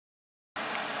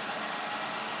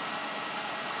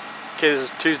Okay,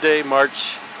 this is Tuesday,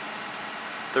 March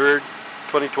 3rd,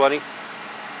 2020.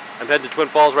 I'm heading to Twin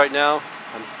Falls right now.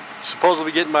 I'm supposed to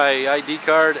be getting my ID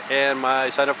card and my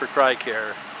sign up for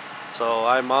TRICARE. So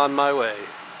I'm on my way.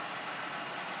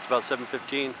 It's about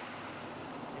 7:15.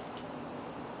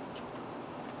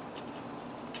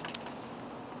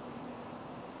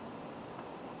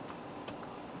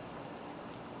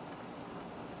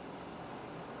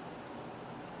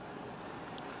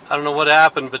 I don't know what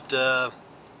happened, but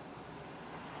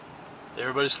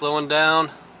everybody's slowing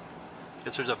down.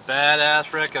 Guess there's a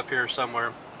badass wreck up here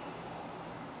somewhere.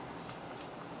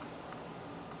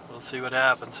 We'll see what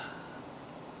happens.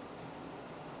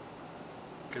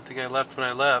 Good thing I left when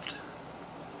I left.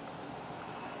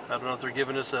 I don't know if they're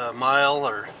giving us a mile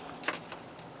or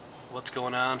what's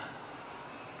going on.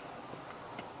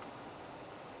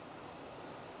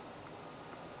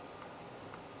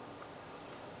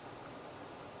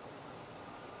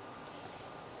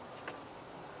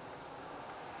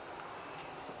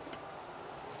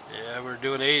 Yeah, we're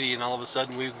doing 80 and all of a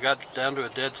sudden we got down to a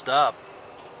dead stop.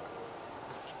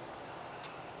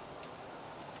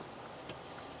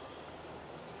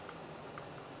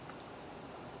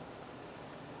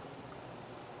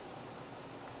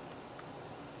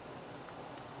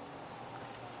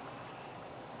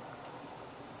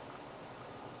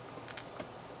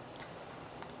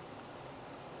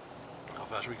 How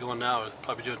fast are we going now? We're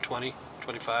probably doing 20,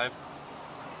 25.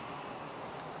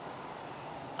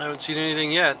 I haven't seen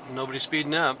anything yet. Nobody's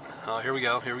speeding up. Oh, here we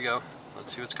go. Here we go.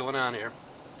 Let's see what's going on here.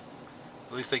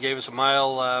 At least they gave us a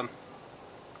mile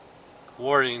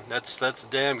warning. That's a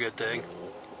damn good thing.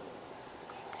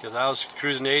 Because I was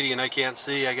cruising 80 and I can't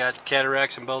see. I got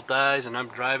cataracts in both eyes and I'm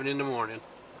driving in the morning.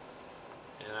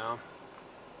 You know.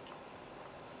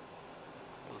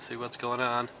 Let's see what's going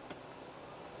on.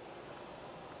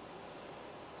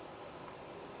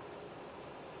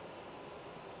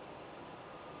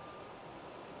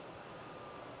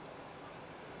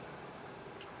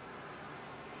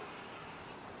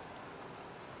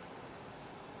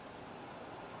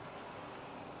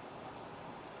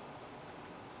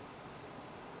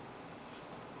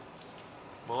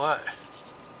 Boy,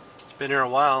 it's been here a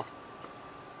while.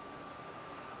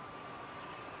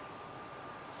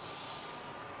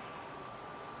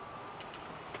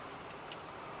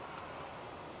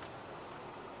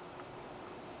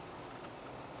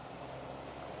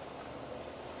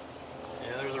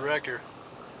 Yeah, there's a wrecker.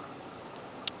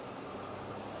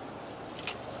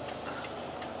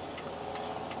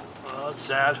 Well, that's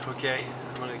sad. Okay,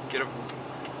 I'm gonna get up,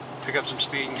 pick up some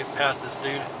speed and get past this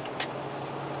dude.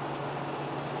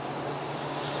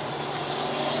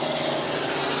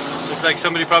 Looks like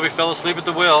somebody probably fell asleep at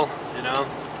the wheel, you know,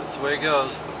 that's the way it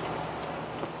goes.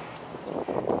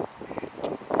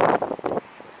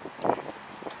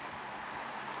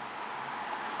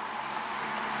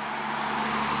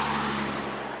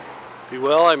 Be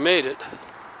well, I made it.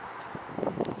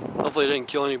 Hopefully I didn't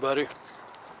kill anybody.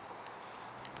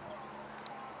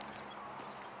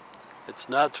 It's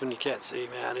nuts when you can't see,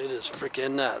 man. It is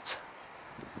freaking nuts.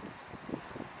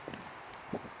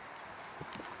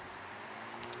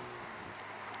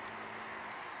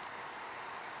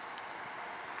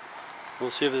 We'll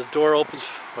see if this door opens,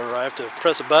 or I have to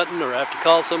press a button, or I have to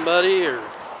call somebody, or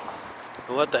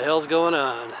what the hell's going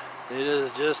on. It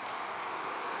is just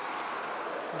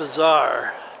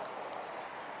bizarre.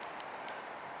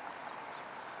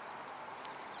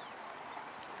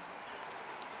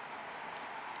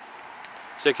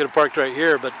 So I could have parked right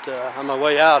here, but on my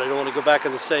way out, I don't want to go back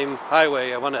on the same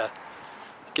highway. I want to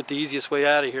get the easiest way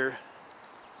out of here.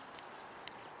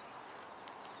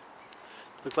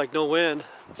 Looks like no wind.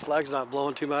 The flag's not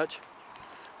blowing too much,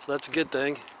 so that's a good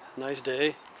thing. Nice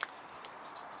day.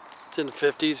 It's in the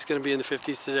 50s. It's going to be in the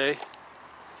 50s today,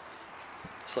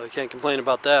 so I can't complain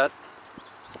about that.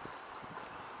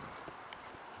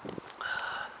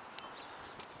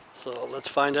 So let's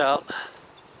find out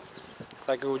if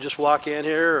I can just walk in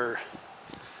here or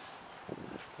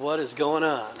what is going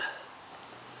on.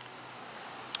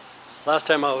 Last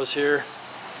time I was here,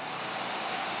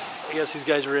 I guess these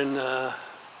guys were in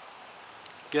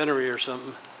gunnery or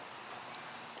something.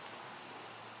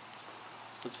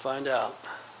 Let's find out.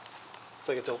 Looks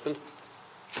like it's open.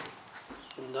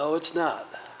 No, it's not.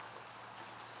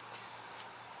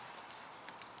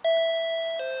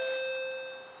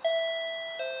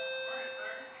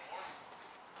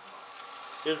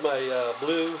 Here's my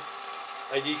blue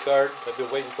ID card I've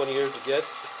been waiting 20 years to get.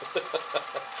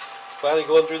 It's finally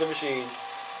going through the machine.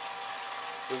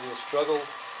 It was a struggle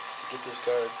to get this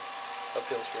card.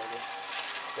 Uphill struggle.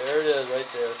 There it is, right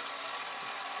there.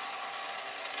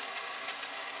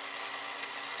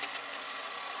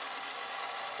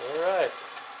 Alright.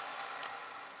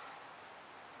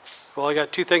 Well, I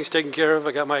got two things taken care of.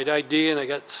 I got my ID and I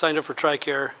got signed up for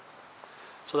TRICARE.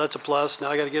 So that's a plus. Now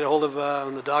I got to get a hold of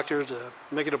the doctor to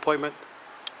make an appointment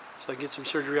so I can get some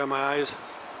surgery on my eyes.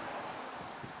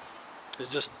 It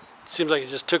just seems like it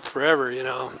just took forever, you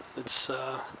know. It's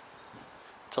a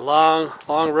long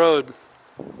road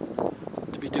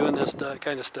to be doing this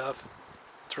kind of stuff.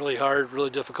 It's really hard, really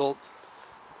difficult.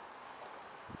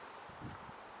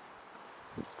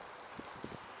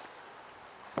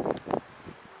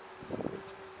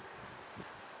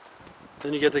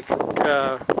 Then you get the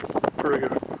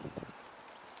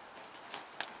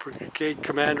brigade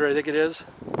commander, I think it is.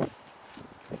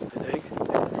 I think.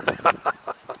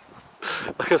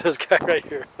 Look at this guy right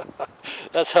here.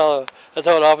 That's how an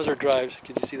officer drives.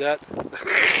 Can you see that?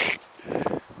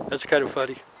 That's kind of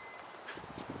funny.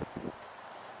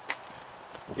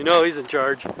 You know he's in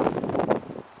charge.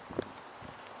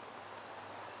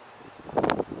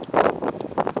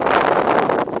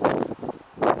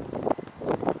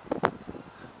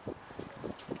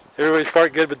 Everybody's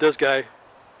parked good but this guy,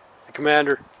 the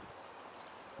commander.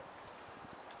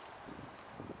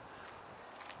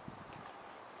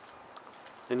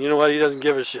 And you know what? He doesn't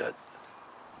give a shit.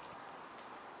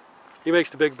 He makes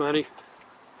the big money.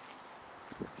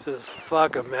 He says,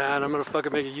 fuck him, man. I'm going to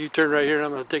fucking make a U-turn right here and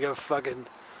I'm going to take a fucking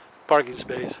parking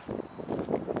space.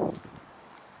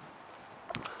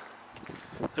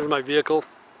 There's my vehicle.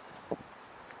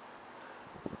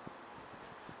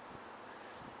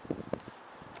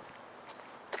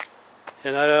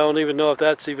 And I don't even know if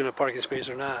that's even a parking space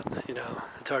or not, you know,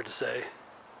 it's hard to say.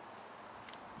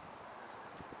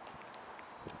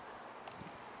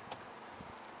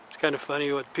 It's kind of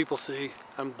funny what people see.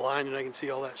 I'm blind and I can see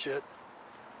all that shit.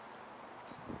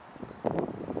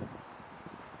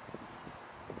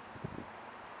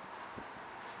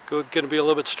 Gonna be a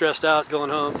little bit stressed out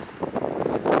going home.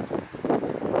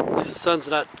 At least the sun's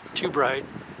not too bright.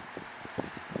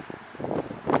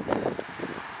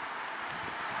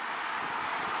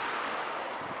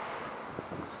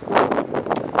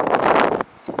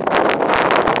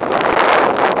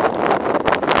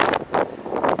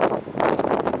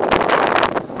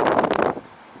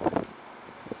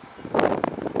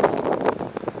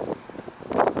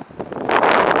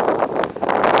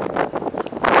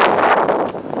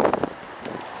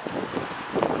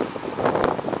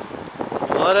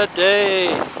 What a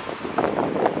day!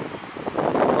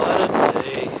 What a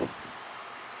day!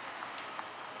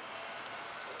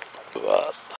 So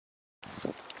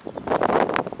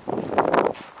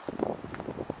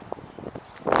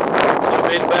I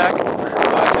made it back. No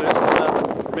accidents, nothing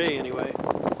for me anyway.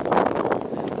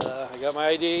 And I got my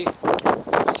ID.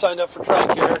 I signed up for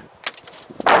TRICARE.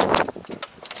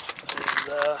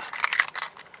 And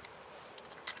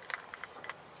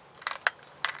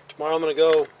tomorrow I'm going to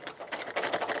go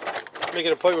make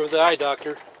an appointment with the eye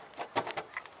doctor.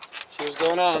 See what's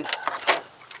going on.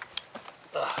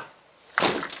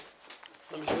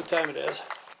 Let me see what time it is.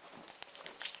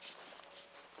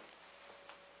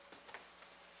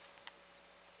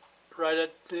 Right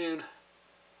at noon.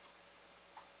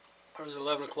 Or is it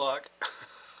 11 o'clock?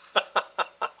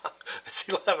 It's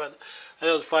 11. I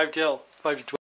know it's 5 to 12.